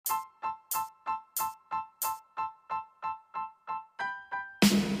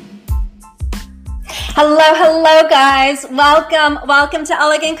Hello, guys. Welcome to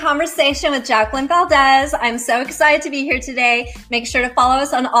Elegant Conversation with Jacqueline Valdez. I'm so excited to be here today. Make sure to follow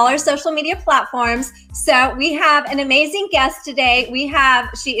us on all our social media platforms. So we have an amazing guest today.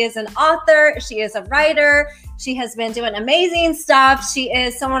 She is an author. She is a writer. She has been doing amazing stuff. She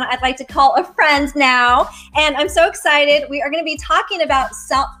is someone I'd like to call a friend now. And I'm so excited. We are going to be talking about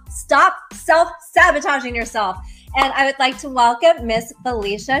stop self-sabotaging yourself. And I would like to welcome Miss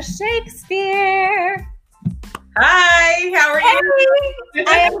Felicia Shakespeare. Hi, how are you? Hey,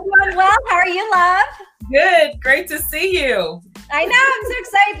 I am doing well. How are you, love? Good. Great to see you. I know. I'm so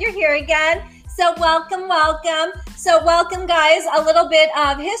excited you're here again. So welcome. So welcome, guys. A little bit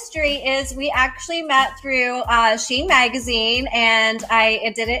of history is we actually met through She Magazine, and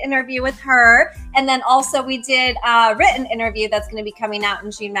I did an interview with her. And then also we did a written interview that's going to be coming out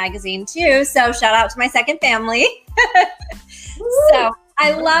in She Magazine too. So shout out to my second family. So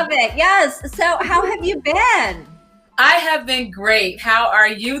I love it. Yes. So how have you been? I have been great. How are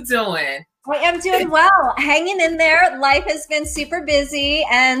you doing? I am doing well, hanging in there. Life has been super busy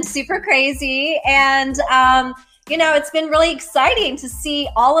and super crazy. And, it's been really exciting to see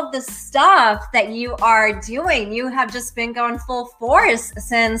all of the stuff that you are doing. You have just been going full force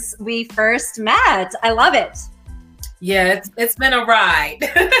since we first met. I love it. Yeah, it's been a ride.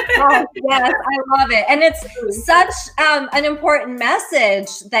 Oh, yes, I love it. And it's such an important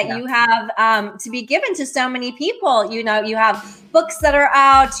message that you have to be given to so many people. You know, you have books that are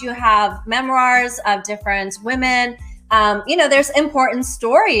out, you have memoirs of different women. There's important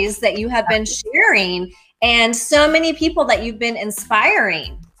stories that you have been sharing and so many people that you've been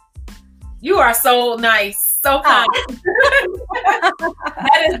inspiring. You are so nice. So kind.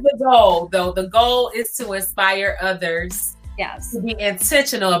 That is the goal, though. The goal is to inspire others. Yes. To be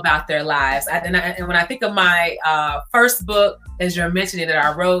intentional about their lives. And when I think of my first book, as you're mentioning that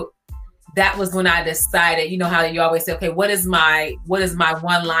I wrote, that was when I decided, you know how you always say, okay, what is my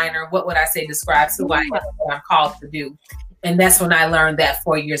one-liner? What would I say describes who I am, what I'm called to do? And that's when I learned that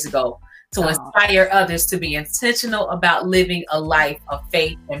 4 years ago, to inspire others to be intentional about living a life of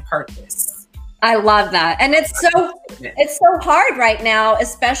faith and purpose. I love that. And it's so hard right now,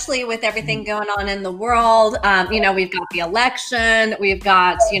 especially with everything going on in the world. We've got the election, we've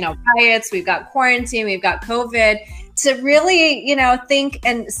got, riots, we've got quarantine, we've got COVID. To really, think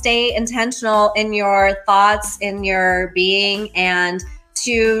and stay intentional in your thoughts, in your being, and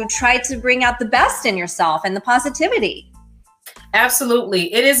to try to bring out the best in yourself and the positivity.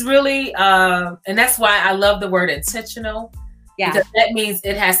 Absolutely. It is really, and that's why I love the word intentional. Yeah. Because that means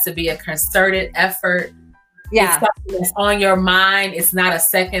it has to be a concerted effort. Yeah. It's something that's on your mind. It's not a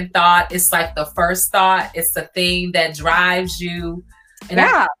second thought. It's like the first thought. It's the thing that drives you. And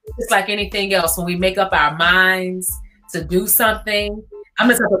it's like anything else. When we make up our minds to do something, I'm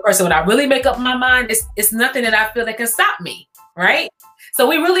the type of person, when I really make up my mind, it's nothing that I feel that can stop me. Right. So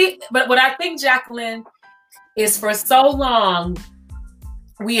but what I think, Jacqueline, is for so long,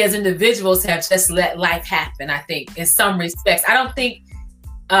 we as individuals have just let life happen, I think, in some respects. I don't think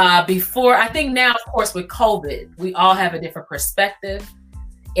I think now, of course, with COVID, we all have a different perspective.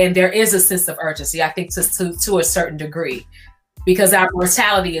 And there is a sense of urgency, I think, to a certain degree, because our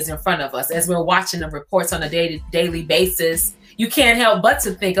mortality is in front of us. As we're watching the reports on a daily basis, you can't help but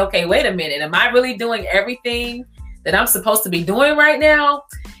to think, okay, wait a minute, am I really doing everything that I'm supposed to be doing right now?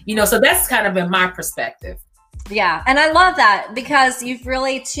 So that's kind of been my perspective. Yeah. And I love that, because you've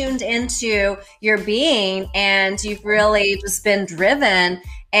really tuned into your being and you've really just been driven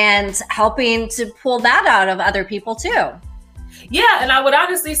and helping to pull that out of other people too. Yeah. And I would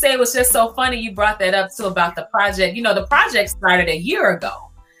honestly say it was just so funny you brought that up too, about the project. The project started a year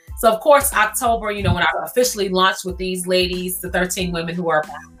ago. So of course, October, when I officially launched with these ladies, the 13 women who are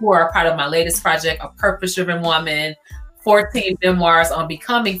a part of my latest project, A Purpose-Driven Woman, 14 memoirs on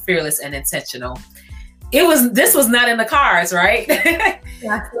becoming fearless and intentional. This was not in the cards, right?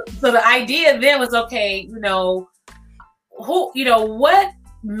 Yeah. So the idea then was, okay, what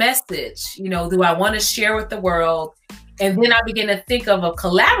message, do I want to share with the world? And then I began to think of a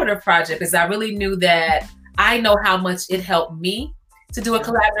collaborative project, because I really knew that I know how much it helped me to do a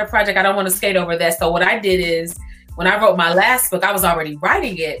collaborative project. I don't want to skate over that. So what I did is, when I wrote my last book, I was already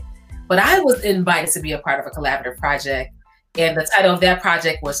writing it, but I was invited to be a part of a collaborative project. And the title of that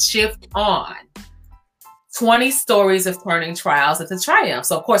project was Shift On: 20 Stories of Turning Trials into Triumph.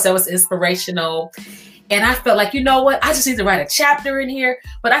 So of course that was inspirational. And I felt like, you know what, I just need to write a chapter in here,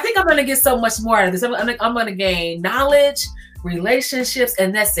 but I think I'm going to get so much more out of this. I'm going to gain knowledge, relationships.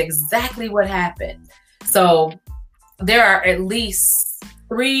 And that's exactly what happened. So there are at least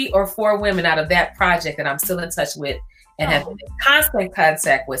 3 or 4 women out of that project that I'm still in touch with. and have been in constant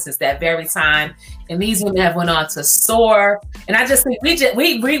contact with since that very time. And these women have went on to soar. And I just think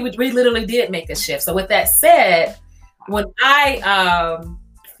we literally did make a shift. So with that said, when I,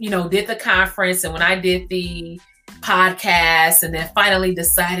 did the conference and when I did the podcast and then finally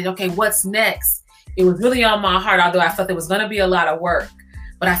decided, okay, what's next? It was really on my heart, although I felt it was going to be a lot of work.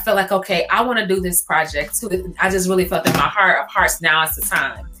 But I felt like, okay, I want to do this project too. I just really felt in my heart of hearts, now is the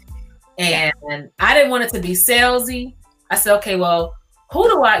time. And I didn't want it to be salesy. I said, okay, well, who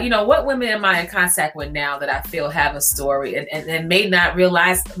do I, what women am I in contact with now that I feel have a story and may not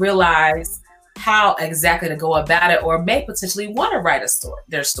realize how exactly to go about it, or may potentially want to write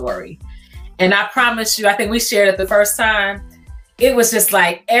their story. And I promise you, I think we shared it the first time. It was just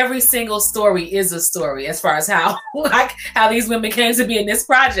like every single story is a story as far as how these women came to be in this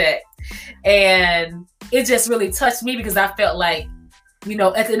project. And it just really touched me because I felt like, at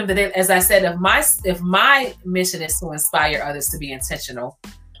the end of the day, as I said, if my mission is to inspire others to be intentional,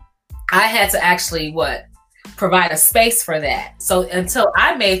 I had to actually provide a space for that. So until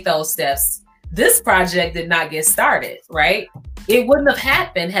I made those steps, this project did not get started, right? It wouldn't have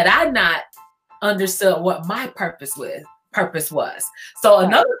happened had I not understood what my purpose was. So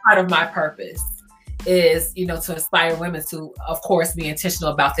another part of my purpose is, to inspire women to, of course, be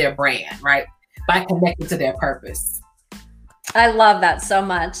intentional about their brand, right? By connecting to their purpose. I love that so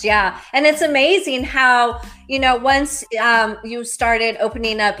much. Yeah. And it's amazing how, once you started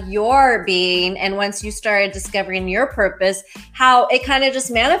opening up your being and once you started discovering your purpose, how it kind of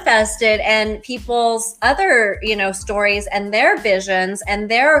just manifested and people's other, stories and their visions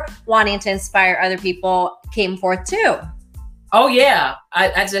and their wanting to inspire other people came forth too. Oh, yeah.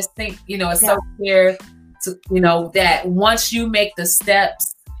 I just think, it's so clear to, that once you make the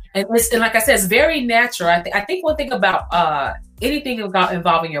steps, and like I said, it's very natural. I think one thing about anything about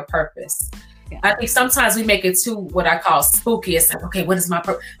involving your purpose, I think sometimes we make it too what I call spooky. It's like, okay, what is my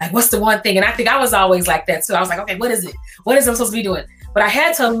purpose? Like, what's the one thing? And I think I was always like that too. I was like, okay, what is it? What is I supposed to be doing? But I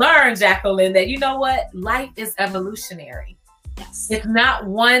had to learn, Jacqueline, that life is evolutionary. Yes. It's not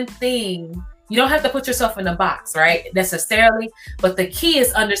one thing. You don't have to put yourself in a box, right? Necessarily. But the key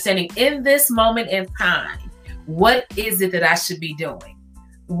is understanding in this moment in time, what is it that I should be doing?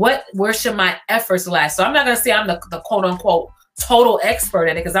 Where should my efforts lie? So I'm not going to say I'm the quote unquote total expert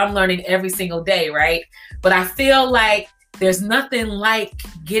at it because I'm learning every single day, right? But I feel like there's nothing like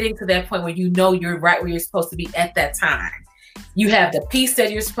getting to that point where you're right where you're supposed to be at that time. You have the peace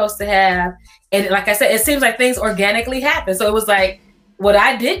that you're supposed to have. And like I said, it seems like things organically happen. So it was like what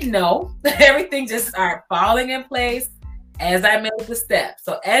I didn't know, everything just started falling in place as I made the steps.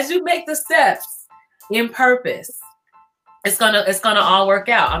 So as you make the steps in purpose, it's gonna all work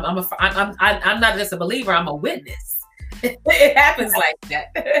out. I'm not just a believer. I'm a witness. It happens like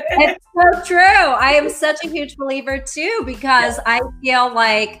that. It's so true. I am such a huge believer too, because I feel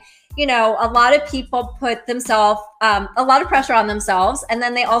like, a lot of people put themselves, a lot of pressure on themselves. And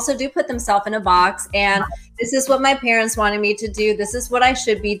then they also do put themselves in a box. And this is what my parents wanted me to do. This is what I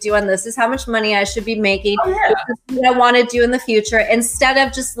should be doing. This is how much money I should be making. Oh, yeah. This is what I want to do in the future, instead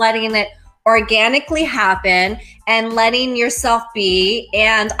of just letting it organically happen and letting yourself be.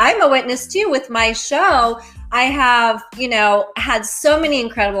 And I'm a witness too with my show. I have, had so many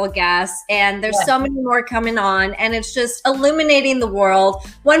incredible guests, and there's so many more coming on, and it's just illuminating the world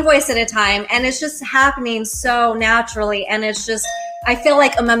one voice at a time. And it's just happening so naturally. And it's just, I feel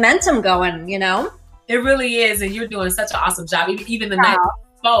like a momentum going, It really is. And you're doing such an awesome job. Even the night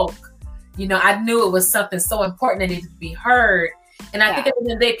you spoke, I knew it was something so important that needed to be heard. And I think at the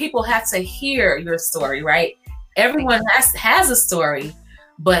end of the day, people have to hear your story, right? Everyone has a story,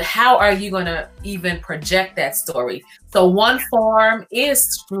 but how are you going to even project that story? So one form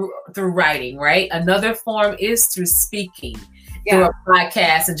is through writing, right? Another form is through speaking, through a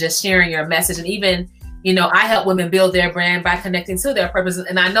podcast and just sharing your message. And even, I help women build their brand by connecting to their purpose.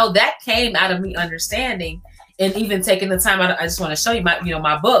 And I know that came out of me understanding and even taking the time out. I just want to show you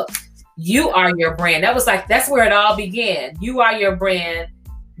my book. You Are Your Brand. That's where it all began. You are your brand,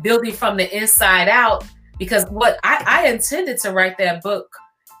 building from the inside out. Because what I intended to write that book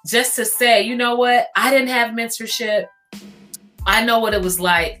just to say, I didn't have mentorship. I know what it was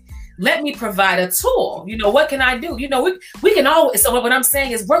like. Let me provide a tool. What can I do? We can always, so what I'm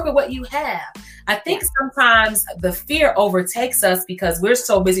saying is work with what you have. I think sometimes the fear overtakes us because we're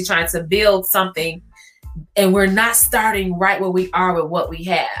so busy trying to build something and we're not starting right where we are with what we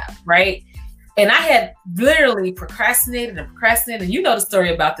have, right? And I had literally procrastinated. You know the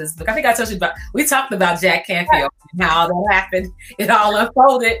story about this book. I think I told you we talked about Jack Canfield and how that happened. It all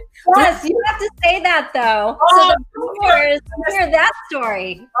unfolded. Yes, you have to say that though. So the viewers hear that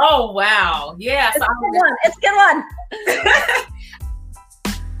story. Oh, wow. Yeah. It's a good one. It's a good one.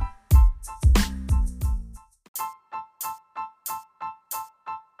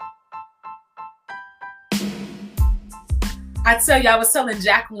 I tell you, I was telling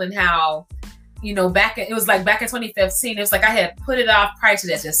Jacqueline how, you know, back in 2015, it was like I had put it off prior to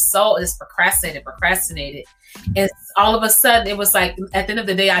that, just procrastinated. And all of a sudden it was like, at the end of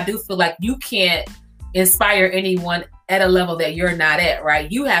the day, I do feel like you can't inspire anyone at a level that you're not at,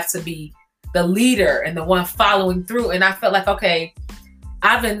 right? You have to be the leader and the one following through. And I felt like, okay,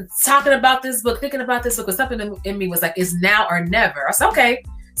 I've been talking about this book, thinking about this book, but something in me was like, it's now or never. I said, okay.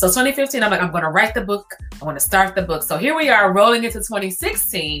 So 2015, I'm like, I'm going to write the book. I want to start the book. So here we are rolling into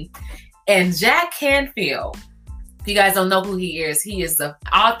 2016. And Jack Canfield, if you guys don't know who he is the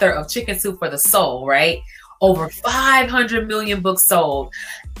author of Chicken Soup for the Soul, right? Over 500 million books sold.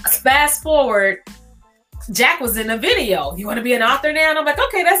 Fast forward, Jack was in a video. You want to be an author now? And I'm like,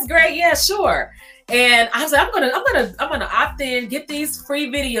 okay, that's great. Yeah, sure. And I was like, I'm gonna opt in, get these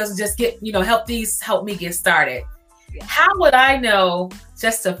free videos, and just help me get started. Yeah. How would I know?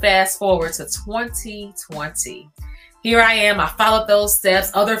 Just to fast forward to 2020. Here I am. I followed those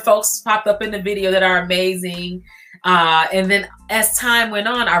steps. Other folks popped up in the video that are amazing. And then as time went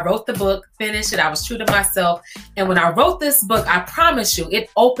on, I wrote the book, finished it. I was true to myself. And when I wrote this book, I promise you, it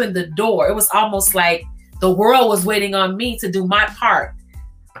opened the door. It was almost like the world was waiting on me to do my part.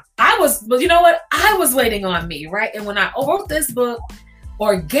 But you know what? I was waiting on me, right? And when I wrote this book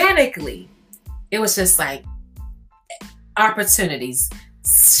organically, it was just like opportunities.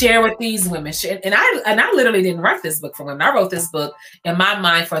 Share with these women. And I literally didn't write this book for women. I wrote this book in my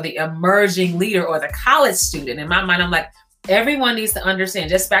mind for the emerging leader or the college student. In my mind, I'm like, everyone needs to understand,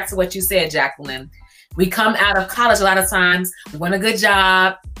 just back to what you said, Jacqueline. We come out of college a lot of times, we want a good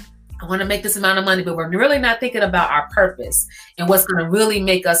job, I want to make this amount of money, but we're really not thinking about our purpose and what's going to really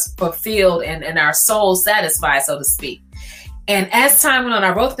make us fulfilled and our soul satisfied, so to speak. And as time went on,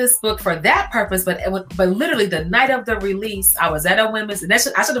 I wrote this book for that purpose, but literally the night of the release, I was at a women's, and I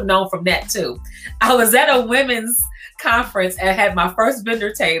should have known from that too. I was at a women's conference and had my first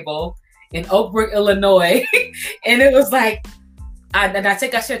vendor table in Oak Brook, Illinois. And it was like, I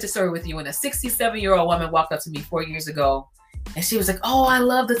shared the story with you, when a 67-year-old woman walked up to me 4 years ago, and she was like, oh, I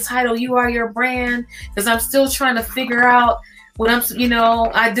love the title, You Are Your Brand, because I'm still trying to figure out what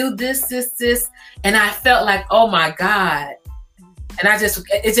I do this. And I felt like, oh my God. And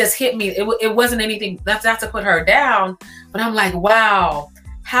it just hit me. It wasn't anything, not to put her down, but I'm like, wow,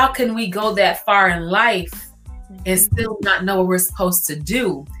 how can we go that far in life and still not know what we're supposed to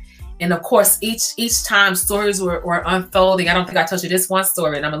do? And of course, each time stories were unfolding. I don't think I told you this one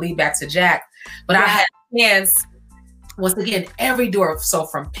story, and I'm gonna lead back to Jack, but yeah. I had plans, once again, every door. So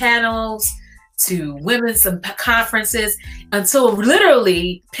from panels to women's conferences, until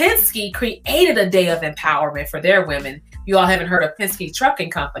literally Penske created a day of empowerment for their women. You all haven't heard of Penske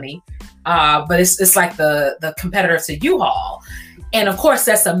Trucking Company, but it's like the competitor to U-Haul. And of course,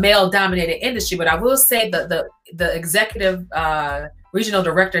 that's a male-dominated industry. But I will say that the executive regional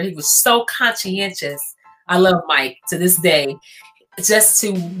director, he was so conscientious. I love Mike to this day, just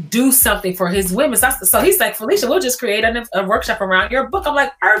to do something for his women. So he's like, Felicia, we'll just create a workshop around your book. I'm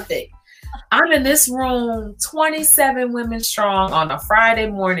like, perfect. I'm in this room, 27 women strong, on a Friday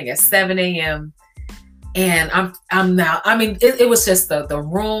morning at 7 a.m. And I'm now, I mean, it was just the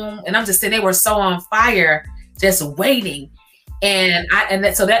room, and I'm just saying, they were so on fire, just waiting. And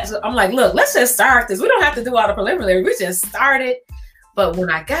I'm like, look, let's just start this. We don't have to do all the preliminary. We just started. But when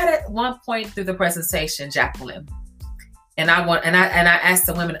I got at one point through the presentation, Jacqueline, and I asked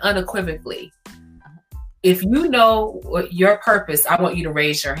the women unequivocally, if you know your purpose, I want you to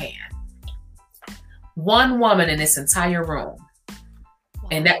raise your hand. One woman in this entire room,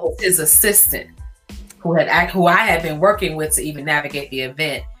 and that was his assistant, who I had been working with to even navigate the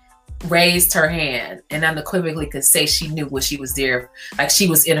event, raised her hand and unequivocally could say she knew what she was there, like she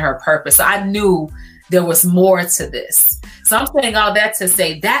was in her purpose. So I knew there was more to this. So I'm saying all that to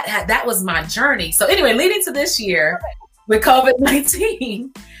say that was my journey. So anyway, leading to this year with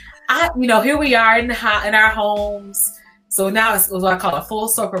COVID-19, here we are in our homes. So now it's what I call a full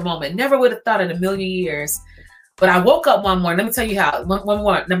circle moment. Never would have thought in a million years. But I woke up one morning. Let me tell you how.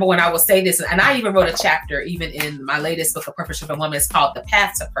 Number one, I will say this, and I even wrote a chapter even in my latest book, A Purpose Driven Woman. It's called The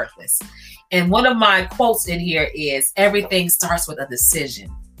Path to Purpose. And one of my quotes in here is, everything starts with a decision.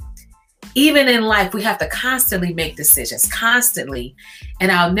 even in life, we have to constantly make decisions, constantly.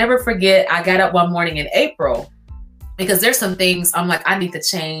 And I'll never forget, I got up one morning in April because there's some things I'm like, I need to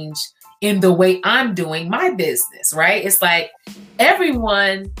change in the way I'm doing my business, right? It's like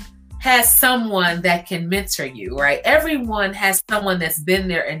everyone has someone that can mentor you, right? Everyone has someone that's been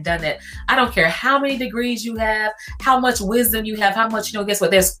there and done it. I don't care how many degrees you have, how much wisdom you have, how much, guess what?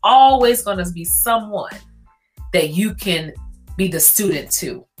 There's always going to be someone that you can be the student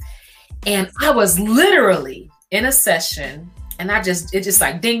to. And I was literally in a session and it just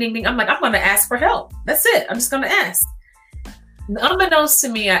like ding, ding, ding. I'm like, I'm going to ask for help. That's it. I'm just going to ask. Unbeknownst to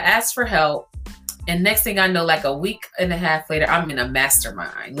me, I asked for help. And next thing I know, like a week and a half later, I'm in a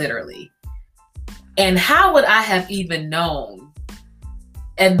mastermind, literally. And how would I have even known?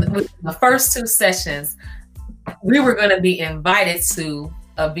 And with the first 2 sessions, we were going to be invited to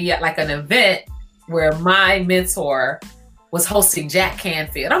be at like an event where my mentor was hosting Jack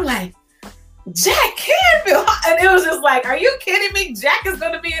Canfield. I'm like, Jack Canfield? And it was just like, are you kidding me? Jack is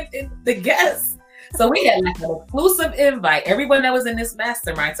going to be in the guest. So we had like an exclusive invite, everyone that was in this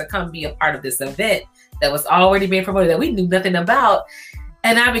mastermind, to come be a part of this event that was already being promoted that we knew nothing about.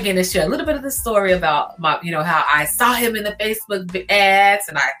 And I began to share a little bit of the story about my, how I saw him in the Facebook ads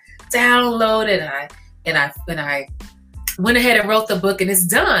and I downloaded and I went ahead and wrote the book, and it's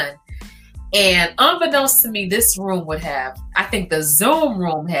done. And unbeknownst to me, this room would have, I think the Zoom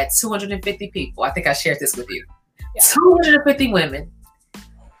room had 250 people. I think I shared this with you. Yeah. 250 women.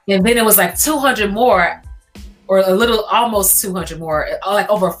 And then it was like 200 more, or a little, almost 200 more, like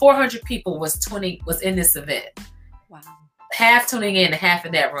over 400 people was in this event. Wow. Half tuning in and half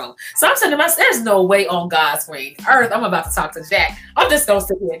in that room. So I'm saying to myself, there's no way on God's green earth I'm about to talk to Jack. I'm just going to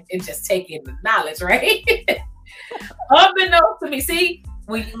sit here and just take in the knowledge, right? Unbeknownst to me, see,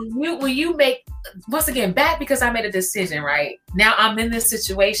 when you make, once again, back because I made a decision, right? Now I'm in this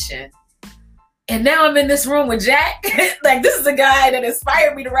situation. And now I'm in this room with Jack. Like, this is the guy that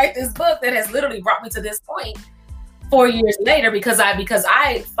inspired me to write this book that has literally brought me to this point 4 years later because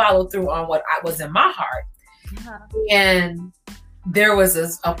I followed through on what was in my heart. Yeah. And there was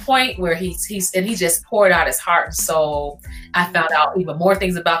a point where he just poured out his heart and soul. I found out even more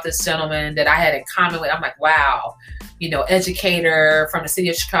things about this gentleman that I had in common with. I'm like, wow, educator from the city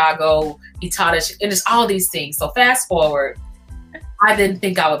of Chicago. He taught us, and just all these things. So fast forward, I didn't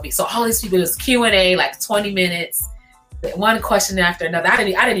think I would be. So all these people, it was Q&A, like 20 minutes, one question after another. I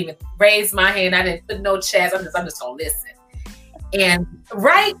didn't even raise my hand. I didn't put no chats. I'm just gonna listen. And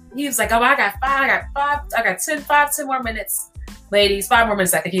he was like, oh, I got 10 more minutes, ladies, 5 more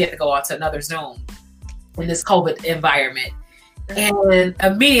minutes. I think he had to go on to another Zoom in this COVID environment. And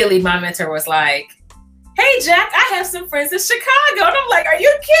immediately my mentor was like, hey, Jack, I have some friends in Chicago. And I'm like, are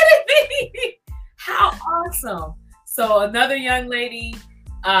you kidding me? How awesome. So another young lady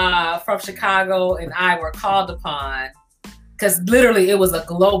from Chicago and I were called upon, because literally it was a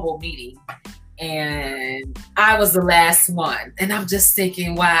global meeting, and I was the last one. And I'm just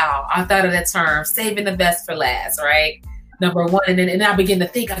thinking, wow, I thought of that term, saving the best for last, right? Number one. And I began to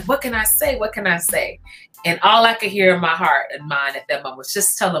think, like, what can I say? What can I say? And all I could hear in my heart and mind at that moment was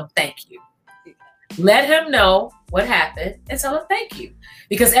just tell him thank you. Let him know what happened and tell him thank you.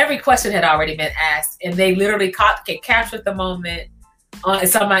 Because every question had already been asked, and they literally captured the moment.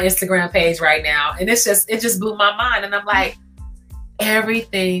 It's on my Instagram page right now. And it just blew my mind. And I'm like,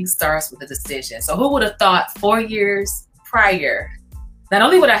 everything starts with a decision. So who would have thought 4 years prior, not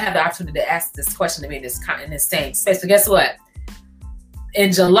only would I have the opportunity to ask this question to me in this same space, but guess what?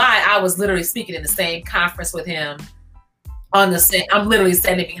 In July, I was literally speaking in the same conference with him. I'm literally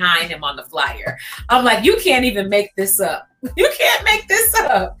standing behind him on the flyer. I'm like, you can't even make this up. You can't make this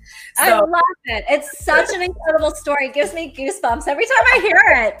up. So, I love it. It's such an incredible story. It gives me goosebumps every time I hear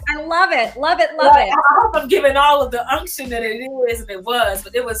it. I love it. Love it. Love it. I hope I'm giving all of the unction that it is and it was,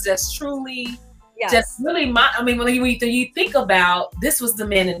 but it was just truly, just really when you think about, this was the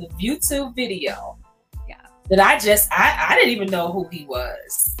man in the YouTube video that I didn't even know who he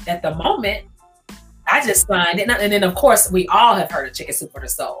was at the moment. I just signed it. And then, of course, we all have heard of Chicken Soup for the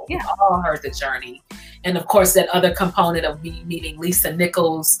Soul. Yeah. We all heard the journey. And, of course, that other component of me meeting Lisa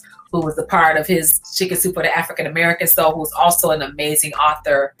Nichols, who was a part of his Chicken Soup for the African American Soul, who's also an amazing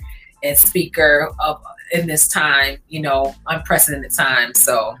author and speaker in this time, unprecedented time.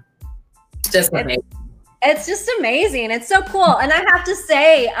 So just amazing. It's just amazing. It's so cool. And I have to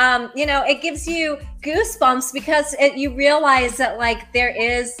say, it gives you goosebumps because you realize that, like, there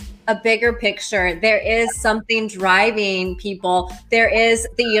is a bigger picture. There is something driving people. There is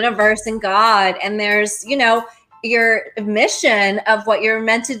the universe and God, and there's, your mission of what you're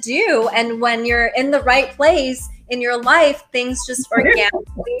meant to do. And when you're in the right place in your life, things just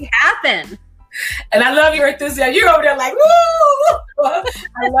organically happen. And I love your enthusiasm. You're over there like, woo!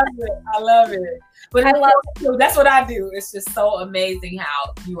 I love it. But that's what I do. It's just so amazing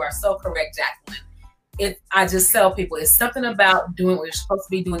how you are so correct, Jacqueline. I just tell people it's something about doing what you're supposed to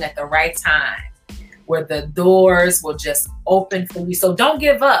be doing at the right time, where the doors will just open for you. So don't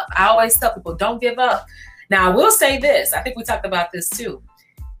give up. I always tell people, don't give up. Now, I will say this. I think we talked about this too.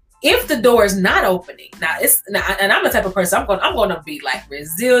 If the door is not opening, and I'm the type of person, I'm going to be like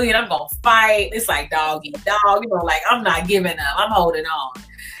resilient. I'm going to fight. It's like dog eat dog, like I'm not giving up. I'm holding on.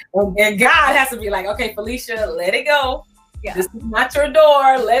 And God has to be like, okay, Felicia, let it go. Yeah. This is not your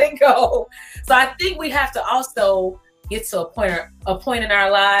door. Let it go. So I think we have to also get to a point in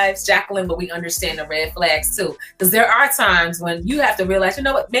our lives, Jacqueline, where we understand the red flags too. Because there are times when you have to realize, you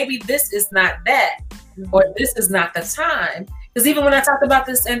know what, maybe this is not that, or this is not the time. Because even when I talked about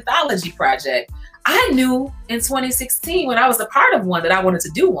this anthology project, I knew in 2016 when I was a part of one that I wanted to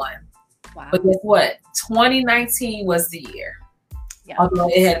do one. Wow. But guess what? 2019 was the year. Yeah. Although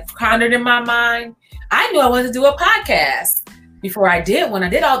it had pondered in my mind, I knew I wanted to do a podcast before I did one. I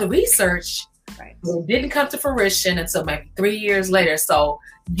did all the research. Right. It didn't come to fruition until maybe 3 years later. So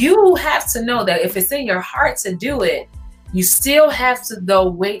you have to know that if it's in your heart to do it, you still have to, though,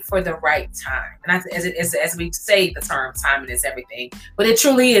 wait for the right time. And as we say, the term timing is everything, but it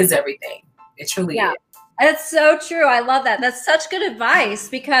truly is everything. It truly is. That's so true. I love that. That's such good advice,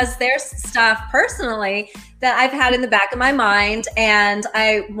 because there's stuff personally that I've had in the back of my mind, and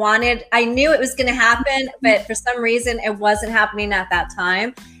I knew it was going to happen, but for some reason it wasn't happening at that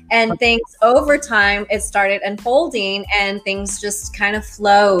time. And things over time, it started unfolding and things just kind of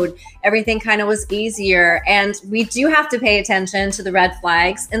flowed. Everything kind of was easier. And we do have to pay attention to the red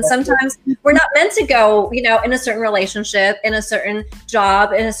flags. And sometimes we're not meant to go, in a certain relationship, in a certain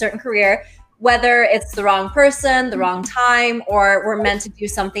job, in a certain career, whether it's the wrong person, the wrong time, or we're meant to do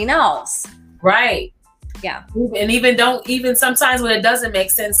something else. Right. Yeah. And even sometimes when it doesn't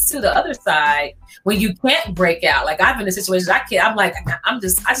make sense to the other side, when you can't break out, like I've been in situations I'm like, I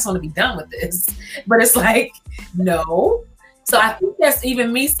just want to be done with this. But it's like, no. So I think that's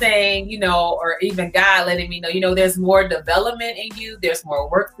even me saying, or even God letting me know, there's more development in you. There's more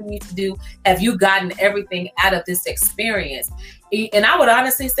work for you to do. Have you gotten everything out of this experience? And I would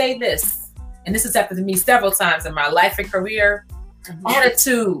honestly say this, and this has happened to me several times in my life and career.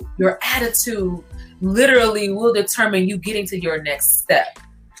 Attitude, your attitude literally will determine you getting to your next step.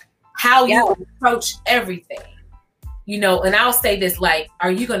 How you approach everything, and I'll say this, like,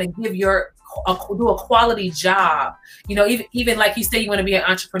 are you going to do a quality job? Even like you say, you want to be an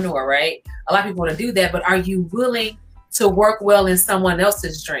entrepreneur, right? A lot of people want to do that, but are you willing to work well in someone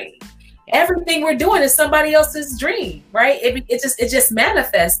else's dream? Everything we're doing is somebody else's dream, right? It just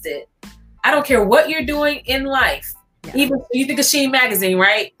manifested. I don't care what you're doing in life. Yeah. Even you think of Sheen Magazine,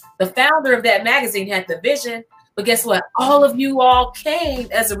 right? The founder of that magazine had the vision, but guess what? All of you all came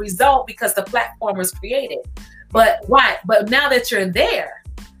as a result because the platform was created. But why? But now that you're there,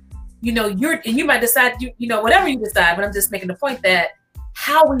 you might decide, whatever you decide, but I'm just making the point that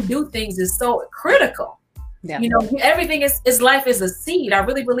how we do things is so critical. Yeah. Everything is life is a seed. I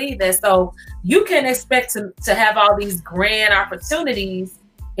really believe that. So you can expect to have all these grand opportunities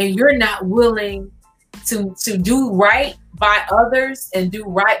and you're not willing to do right by others and do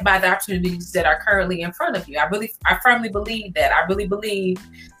right by the opportunities that are currently in front of you. I firmly believe that. I really believe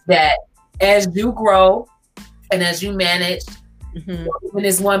that as you grow and as you manage, when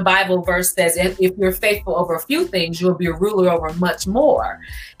there's one Bible verse says, if you're faithful over a few things, you'll be a ruler over much more.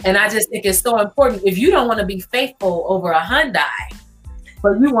 And I just think it's so important. If you don't want to be faithful over a Hyundai,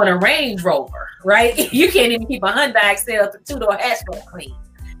 but you want a Range Rover, right? You can't even keep a Hyundai Excel 2-door hatchback clean.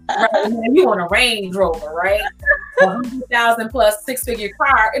 Right? You want a Range Rover, right? $100,000 plus 6-figure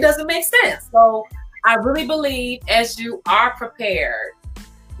car. It doesn't make sense. So I really believe as you are prepared,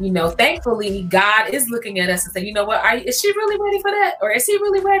 thankfully God is looking at us and saying, you know what, is she really ready for that? Or is he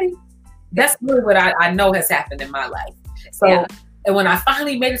really ready? That's really what I know has happened in my life. So, and when I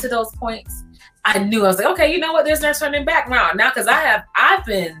finally made it to those points, I knew, I was like, okay, you know what, there's no turning back now because I've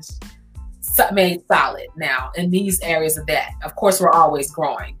been made solid now in these areas of that. Of course, we're always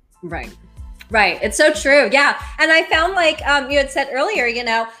growing. Right. It's so true. Yeah. And I found like you had said earlier,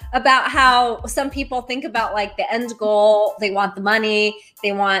 about how some people think about like the end goal. They want the money.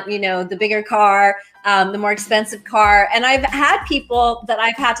 They want, the bigger car, the more expensive car. And I've had people that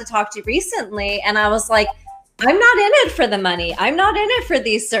I've had to talk to recently. And I was like, I'm not in it for the money. I'm not in it for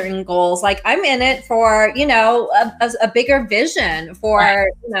these certain goals. Like I'm in it for, a bigger vision for,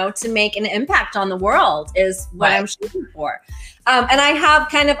 to make an impact on the world is what I'm shooting for. And I have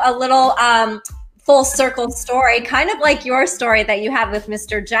kind of a little full circle story, kind of like your story that you had with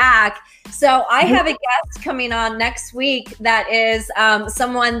Mr. Jack. So I have a guest coming on next week that is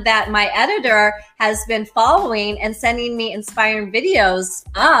someone that my editor has been following and sending me inspiring videos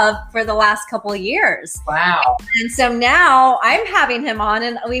of for the last couple of years. Wow. And so now I'm having him on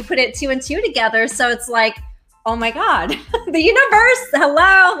and we put it 2 and 2 together. So it's like, oh my God, the universe,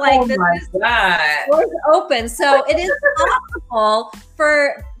 hello. Like, oh my God. Doors open. So it is possible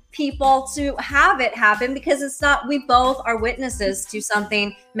for people to have it happen, because it's not, we both are witnesses to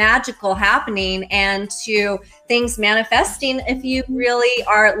something magical happening and to things manifesting if you really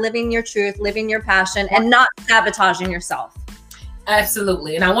are living your truth, living your passion, and not sabotaging yourself.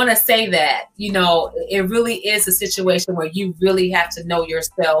 Absolutely. And I want to say that, you know, it really is a situation where you really have to know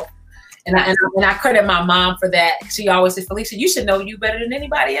yourself. And I credit my mom for that. She always said, Felicia, you should know you better than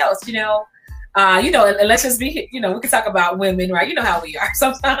anybody else, you know. And let's just be, you know, we can talk about women, right? You know how we are.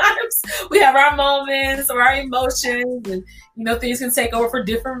 Sometimes we have our moments or our emotions, and, you know, things can take over for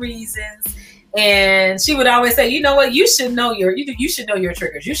different reasons. And she would always say, you know what, you should know you should know your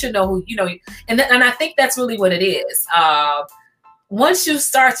triggers. You should know who, you know, and I think that's really what it is. Once you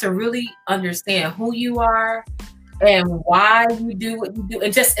start to really understand who you are and why you do what you do,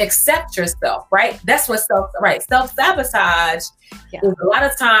 and just accept yourself, right? That's what self-sabotage is a lot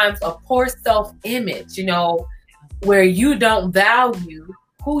of times a poor self-image, you know, where you don't value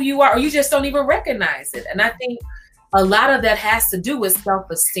who you are, or you just don't even recognize it. And I think a lot of that has to do with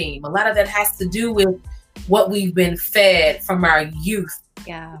self-esteem. A lot of that has to do with what we've been fed from our youth.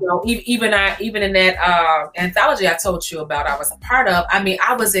 Yeah. You know, even in that anthology I told you about, I was a part of. I mean,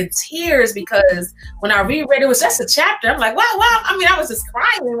 I was in tears because when I reread, it was just a chapter. I'm like, wow. I mean, I was just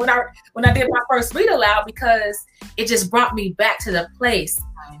crying when I did my first read aloud, because it just brought me back to the place,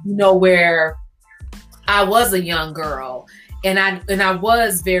 you know, where I was a young girl and I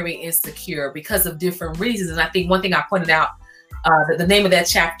was very insecure because of different reasons. And I think one thing I pointed out, the name of that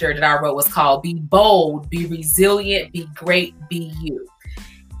chapter that I wrote was called "Be Bold, Be Resilient, Be Great, Be You."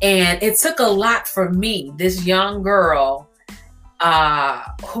 And it took a lot for me, this young girl,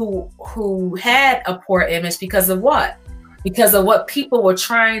 who had a poor image because of what? Because of what people were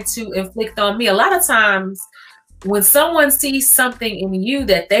trying to inflict on me. A lot of times when someone sees something in you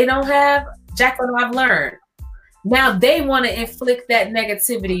that they don't have, Jacqueline, I've learned, now they want to inflict that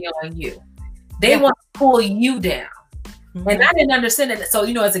negativity on you. They want to pull you down. Mm-hmm. And I didn't understand it. So,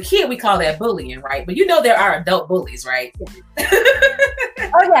 you know, as a kid, we call that bullying, right? But you know, there are adult bullies, right?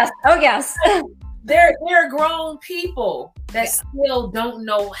 Oh, yes. There are grown people that still don't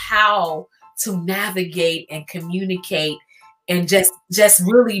know how to navigate and communicate and just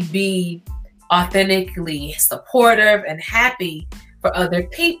really be authentically supportive and happy for other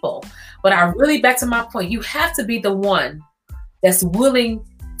people. But I really, back to my point, you have to be the one that's willing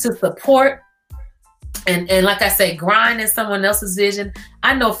to support and like I say, grind in someone else's vision.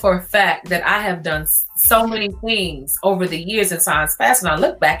 I know for a fact that I have done so many things over the years and times past, and I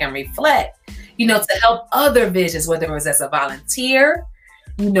look back and reflect, you know, to help other visions, whether it was as a volunteer,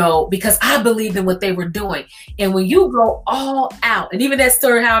 you know, because I believed in what they were doing. And when you go all out, and even that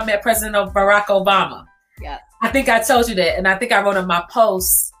story how I met President Barack Obama, I think I told you that, and I think I wrote in my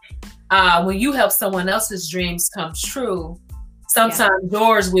post, when you help someone else's dreams come true, sometimes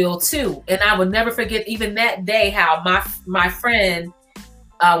yours will too. And I will never forget even that day how my friend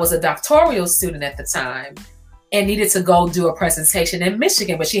was a doctoral student at the time and needed to go do a presentation in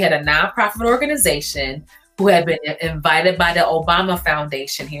Michigan, but she had a nonprofit organization who had been invited by the Obama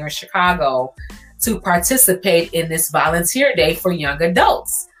Foundation here in Chicago to participate in this volunteer day for young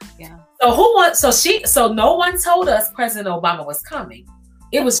adults. Yeah. So no one told us President Obama was coming.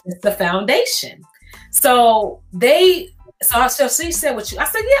 It was just the foundation. So she said what you, I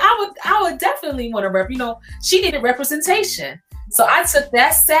said, yeah, I would definitely want to rep, you know, she needed representation. So I took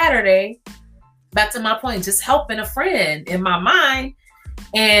that Saturday, back to my point, just helping a friend in my mind,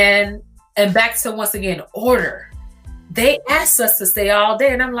 and back to, once again, order. They asked us to stay all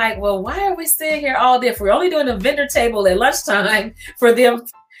day. And I'm like, well, why are we staying here all day? If we're only doing a vendor table at lunchtime for them,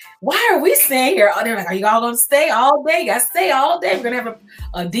 why are we staying here? They're like, are you all going to stay all day? You got to stay all day. We're going to have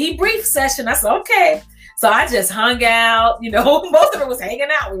a debrief session. I said, okay. So I just hung out, you know, most of it was hanging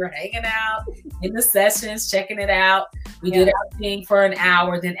out. We were hanging out in the sessions, checking it out. We did our thing for an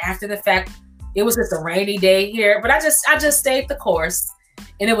hour. Then after the fact, it was just a rainy day here, but I just stayed the course.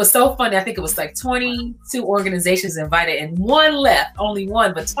 And it was so funny. I think it was like 22 organizations invited and one left, only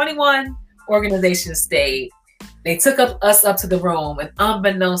one, but 21 organizations stayed. They took us up to the room, and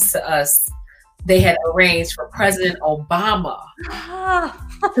unbeknownst to us, they had arranged for President Obama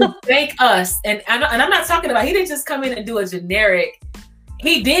to thank us. And I'm not talking about, he didn't just come in and do a generic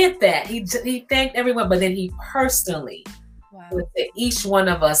He did that. He thanked everyone, but then he personally looked at each one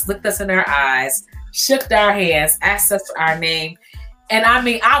of us, looked us in our eyes, shook our hands, asked us our name. And I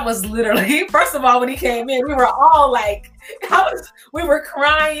mean, I was literally, first of all, when he came in, we were all like, we were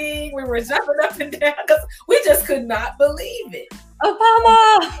crying, we were jumping up and down because we just could not believe it.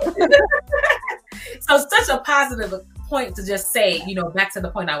 Obama! So such a positive point to just say, you know, back to the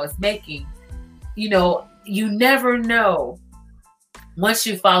point I was making, you know, you never know once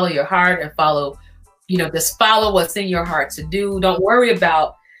you follow your heart and follow, you know, just follow what's in your heart to do. Don't worry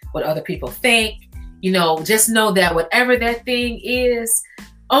about what other people think. You know, just know that whatever that thing is,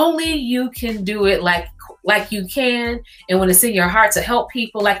 only you can do it like you can. And when it's in your heart to help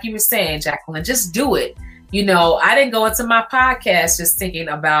people, like you were saying, Jacqueline, just do it. You know, I didn't go into my podcast just thinking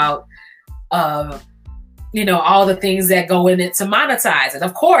about, you know, all the things that go in it to monetize it.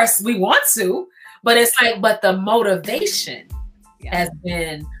 Of course, we want to, but it's like, but the motivation has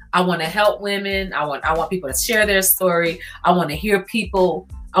been, I want to help women. I want people to share their story. I want to hear people.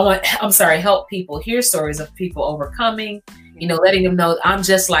 Help people hear stories of people overcoming, you know, letting them know I'm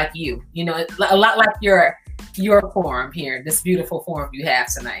just like you, you know, a lot like your forum here, this beautiful forum you have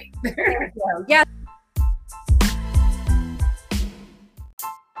tonight. Yeah.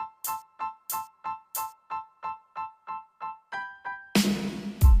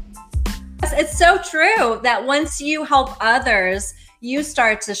 It's so true that once you help others, you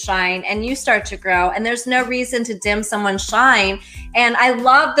start to shine and you start to grow, and there's no reason to dim someone's shine. And I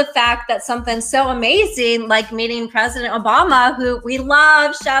love the fact that something so amazing like meeting President Obama, who we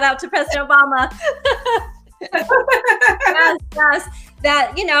love, shout out to President Obama. yes,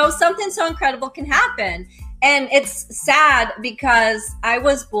 that, you know, something so incredible can happen. And it's sad because I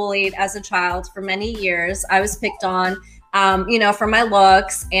was bullied as a child for many years. I was picked on, you know, for my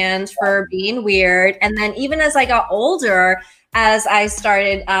looks and for being weird. And then even as I got older, as I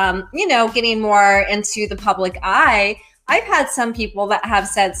started, you know, getting more into the public eye, I've had some people that have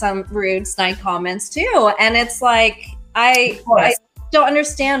said some rude, snide comments too. And it's like, I don't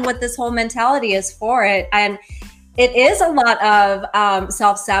understand what this whole mentality is for it. And it is a lot of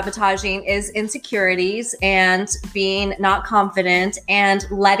self-sabotaging, is insecurities and being not confident and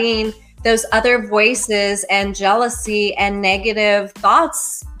letting those other voices and jealousy and negative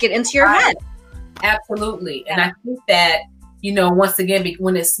thoughts get into your head. Absolutely. And I think that, you know, once again,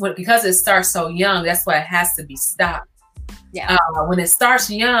 because it starts so young, that's why it has to be stopped. Yeah. When it starts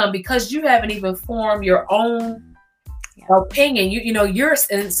young, because you haven't even formed your own opinion, you know, you're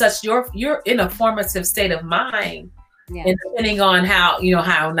in a formative state of mind, and depending on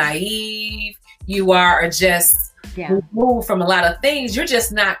how naive you are, or just removed from a lot of things, you're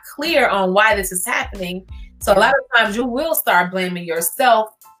just not clear on why this is happening. So a lot of times you will start blaming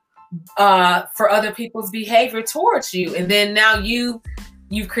yourself for other people's behavior towards you. And then now you've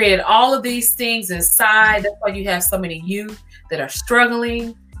created all of these things inside. That's why you have so many youth that are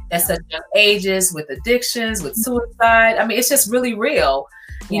struggling at such young ages with addictions, with suicide. I mean, it's just really real,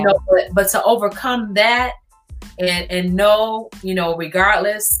 you know, but to overcome that and know, you know,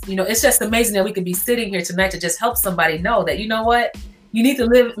 regardless, you know, it's just amazing that we could be sitting here tonight to just help somebody know that, you know what, you need to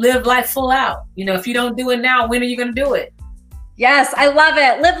live life full out. You know, if you don't do it now, when are you going to do it? Yes, I love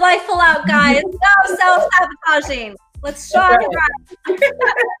it. Live life full out, guys. No self-sabotaging. Let's shine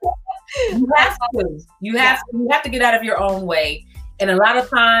bright. You have to get out of your own way. And a lot of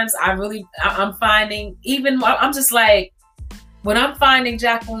times I'm finding, I'm just like, when I'm finding,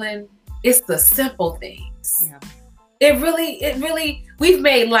 Jacqueline, it's the simple things. Yeah. It really, we've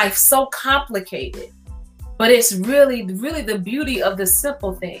made life so complicated, but it's really the beauty of the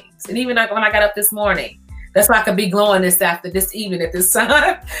simple things. And even when I got up this morning, that's why I could be glowing this evening at this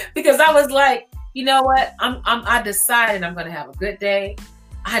time, because I was like, you know what? I decided I'm going to have a good day.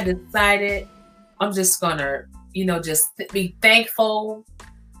 I decided I'm just going to, you know, just be thankful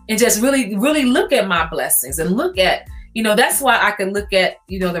and just really, really look at my blessings and look at, you know, that's why I can look at,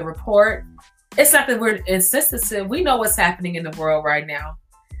 you know, the report. It's not that we're insensitive. We know what's happening in the world right now,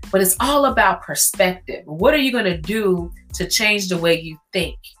 but it's all about perspective. What are you going to do to change the way you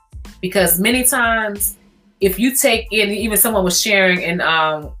think? Because many times, if you take in, even someone was sharing in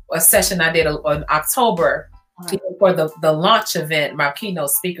a session I did in October for the launch event, my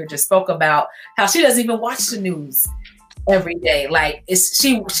keynote speaker just spoke about how she doesn't even watch the news every day. Like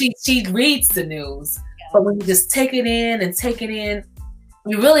she reads the news, but when you just take it in,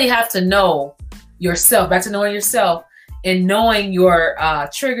 you really have to know yourself, back to knowing yourself and knowing your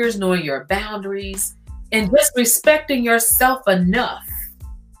triggers, knowing your boundaries, and just respecting yourself enough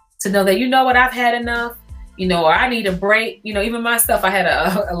to know that, you know what, I've had enough. You know, or I need a break. You know, even myself, I had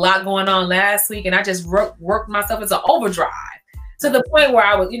a lot going on last week, and I just worked myself into overdrive to the point where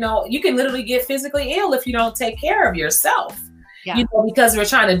I would, you can literally get physically ill if you don't take care of yourself, because we're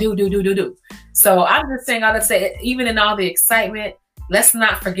trying to do. So I'm just saying, I would say, even in all the excitement, let's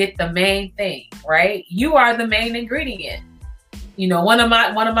not forget the main thing, right? You are the main ingredient. One of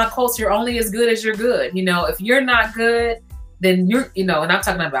my quotes, you're only as good as you're good. If you're not good, then you're, and I'm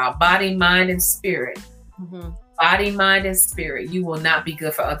talking about body, mind, and spirit. Mm-hmm. Body, mind, and spirit. You will not be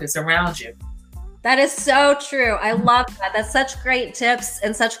good for others around you. That is so true. I love that. That's such great tips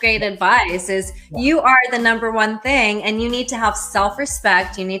and such great advice. You are the number one thing, and you need to have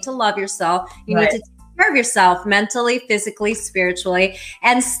self-respect. You need to love yourself. You need to take care of yourself mentally, physically, spiritually,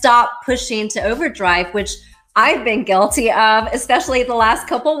 and stop pushing to overdrive, which I've been guilty of, especially the last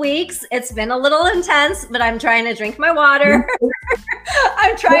couple weeks. It's been a little intense, but I'm trying to drink my water.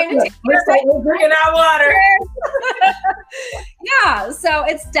 I'm trying to drinking our water. Yeah, so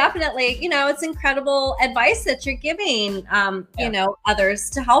it's definitely, it's incredible advice that you're giving, others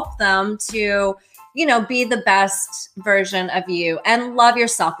to help them to, be the best version of you and love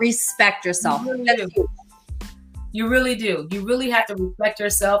yourself, respect yourself. You really do. You really have to respect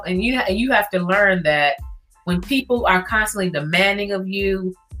yourself, and you have to learn that when people are constantly demanding of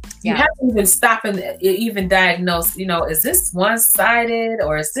you, you have to even stop and even diagnose, is this one-sided,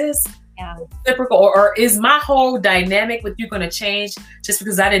 or is this reciprocal, or is my whole dynamic with you going to change just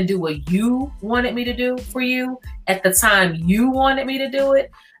because I didn't do what you wanted me to do for you at the time you wanted me to do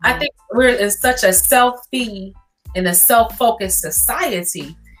it? I think we're in such a self-feed and a self-focused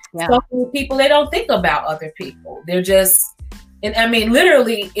society. So many people, they don't think about other people. They're just, and I mean,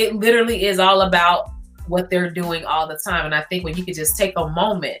 it literally is all about what they're doing all the time. And I think when you could just take a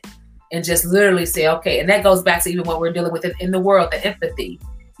moment and just literally say, okay, and that goes back to even what we're dealing with in the world, the empathy.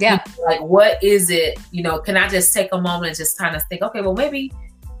 Yeah. Like, what is it, can I just take a moment and just kind of think, okay, well, maybe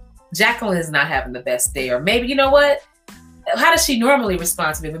Jacqueline is not having the best day, or maybe, what, how does she normally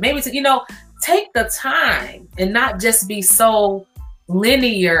respond to me? But maybe, take the time and not just be so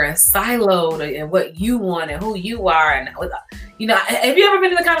linear and siloed in what you want and who you are. And, have you ever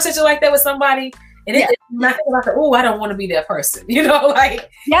been in a conversation like that with somebody? And it's not about I don't want to be that person, like.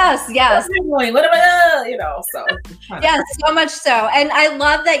 Yes. What am I, so. Yes, so much so. And I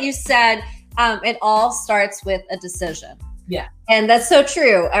love that you said it all starts with a decision. Yeah. And that's so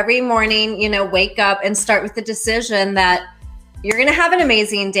true. Every morning, wake up and start with the decision that you're going to have an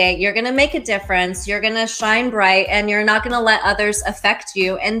amazing day. You're going to make a difference. You're going to shine bright, and you're not going to let others affect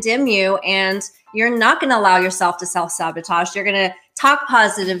you and dim you. And you're not going to allow yourself to self-sabotage. You're going to talk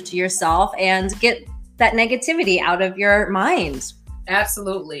positive to yourself and get that negativity out of your mind.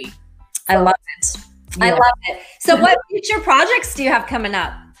 Absolutely. I love it. Yeah. I love it. So what future projects do you have coming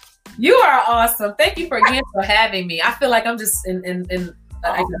up? You are awesome. Thank you again for having me. I feel like I'm just in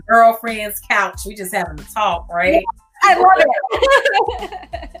like a girlfriend's couch. We just having a talk, right? Yeah, I love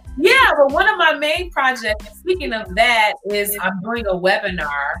it. Yeah, but one of my main projects, speaking of that, is I'm doing a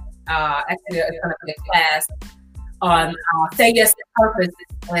webinar. Actually, it's going to be a class on Say Yes to Purpose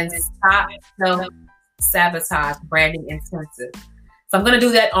and Stop Self-Sabotage Branding Intensive. So I'm going to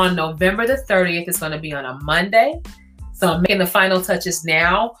do that on November the 30th. It's going to be on a Monday. So I'm making the final touches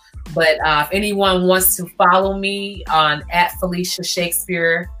now. But if anyone wants to follow me on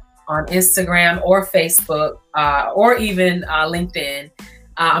 @FeliciaShakespeare on Instagram or Facebook or even LinkedIn,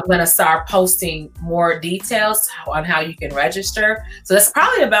 I'm going to start posting more details on how you can register. So that's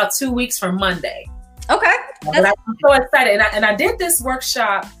probably about 2 weeks from Monday. Okay. But I'm so excited. And I did this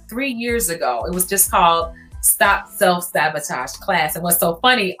workshop 3 years ago. It was just called Stop Self-Sabotage Class. And what's so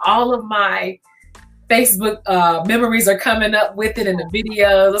funny, all of my Facebook memories are coming up with it in the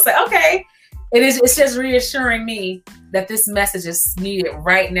videos. It's like, okay. It's just reassuring me that this message is needed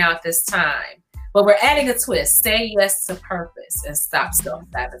right now at this time. But we're adding a twist. Say yes to purpose and stop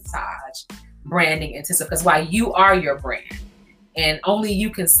self-sabotage branding intensive. Because while you are your brand, and only you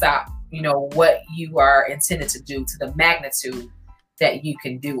can stop, what you are intended to do to the magnitude that you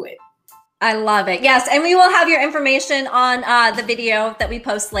can do it. I love it. Yes. And we will have your information on the video that we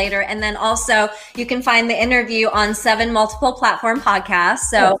post later. And then also you can find the interview on 7 multiple platform podcasts.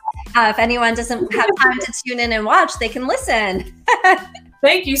 So if anyone doesn't have time to tune in and watch, they can listen.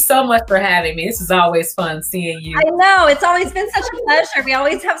 Thank you so much for having me. This is always fun seeing you. I know. It's always been such a pleasure. We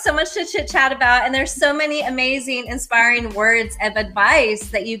always have so much to chit chat about. And there's so many amazing, inspiring words of advice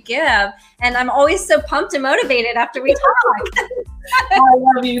that you give. And I'm always so pumped and motivated after we talk. I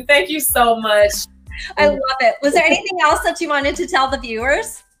love you. Thank you so much. I love it. Was there anything else that you wanted to tell the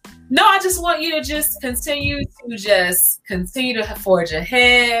viewers? No, I just want you to just continue to forge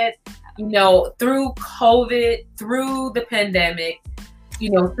ahead, through COVID, through the pandemic,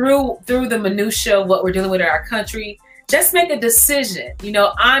 through the minutia of what we're dealing with in our country. just make a decision. You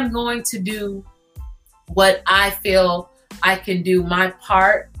know, I'm going to do what I feel I can do my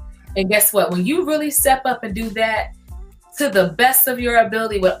part. And guess what? When you really step up and do that to the best of your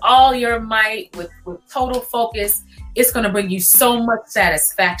ability, with all your might, with total focus, it's going to bring you so much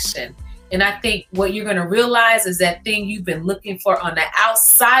satisfaction. And I think what you're going to realize is that thing you've been looking for on the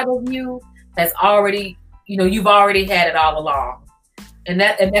outside of you has already, you know, you've already had it all along. And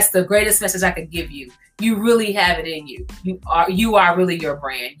that's the greatest message I could give you. You really have it in you. You are really your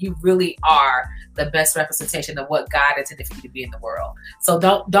brand. You really are the best representation of what God intended for you to be in the world. So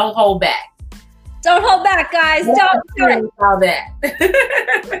don't hold back. Don't hold back, guys. Don't do it. All that.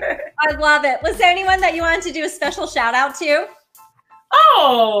 I love it. Was there anyone that you wanted to do a special shout out to?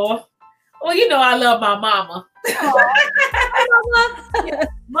 Oh, well, you know, I love my mama.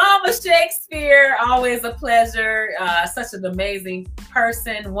 Mama Shakespeare, always a pleasure. Such an amazing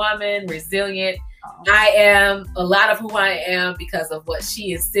person, woman, resilient. I am a lot of who I am because of what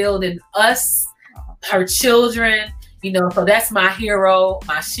she instilled in us, her children. You know, so that's my hero,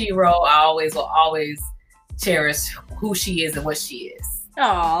 my shero. I will always cherish who she is and what she is.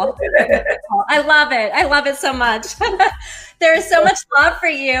 Oh, I love it. I love it so much. There is so much love for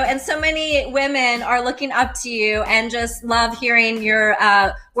you, and so many women are looking up to you and just love hearing your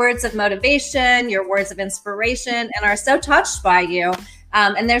words of motivation, your words of inspiration, and are so touched by you.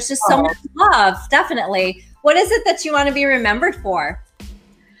 And there's just so much love, definitely. What is it that you want to be remembered for?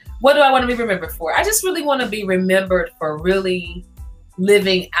 What do I want to be remembered for? I just really want to be remembered for really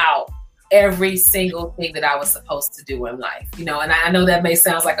living out every single thing that I was supposed to do in life. You know, and I know that may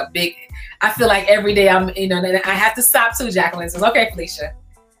sound like a big, I feel like every day I'm, you know, and I have to stop too. Jacqueline says, okay, Felicia,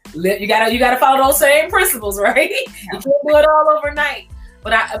 you gotta follow those same principles, right? Yeah. You can't do it all overnight.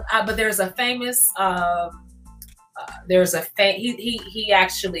 But there's a famous, he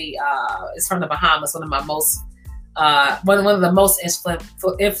actually is from the Bahamas, one of the most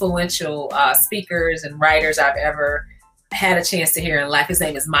influential speakers and writers I've ever had a chance to hear in life. His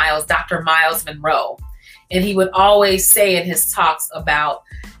name is Dr. Miles Monroe. And he would always say in his talks about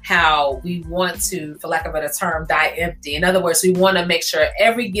how we want to, for lack of a better term, die empty. In other words, we want to make sure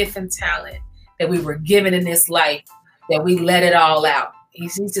every gift and talent that we were given in this life, that we let it all out. He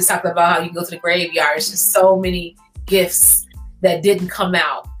just talked about how you go to the graveyard. It's just so many gifts that didn't come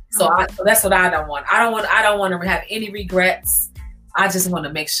out. So that's what I don't want. I don't want to have any regrets. I just want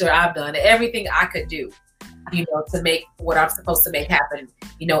to make sure I've done everything I could do, you know, to make what I'm supposed to make happen,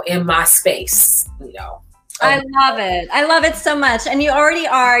 you know, in my space, you know. I love it. I love it so much. And you already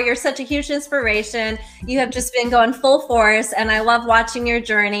are. You're such a huge inspiration. You have just been going full force. And I love watching your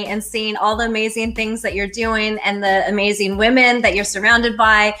journey and seeing all the amazing things that you're doing and the amazing women that you're surrounded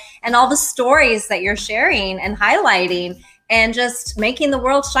by and all the stories that you're sharing and highlighting and just making the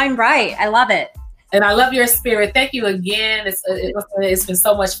world shine bright. I love it. And I love your spirit. Thank you again. It's been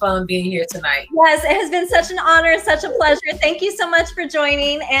so much fun being here tonight. Yes, it has been such an honor, such a pleasure. Thank you so much for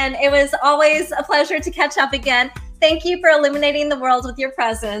joining. And it was always a pleasure to catch up again. Thank you for illuminating the world with your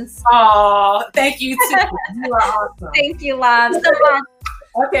presence. Oh, thank you too. You are awesome. Thank you, love. So much.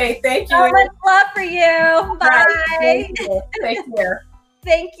 Okay, thank you. So much love for you. Bye. Right. Take care.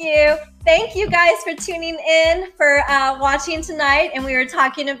 Thank you. Thank you guys for tuning in, for watching tonight. And we were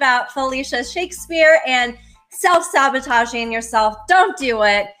talking about Felicia Shakespeare and self-sabotaging yourself. Don't do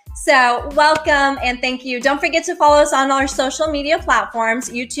it. So welcome and thank you. Don't forget to follow us on our social media platforms,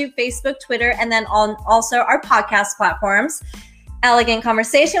 YouTube, Facebook, Twitter, and then also our podcast platforms. Elegant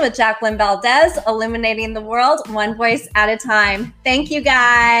Conversation with Jacqueline Valdez, illuminating the world one voice at a time. Thank you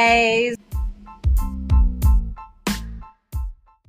guys.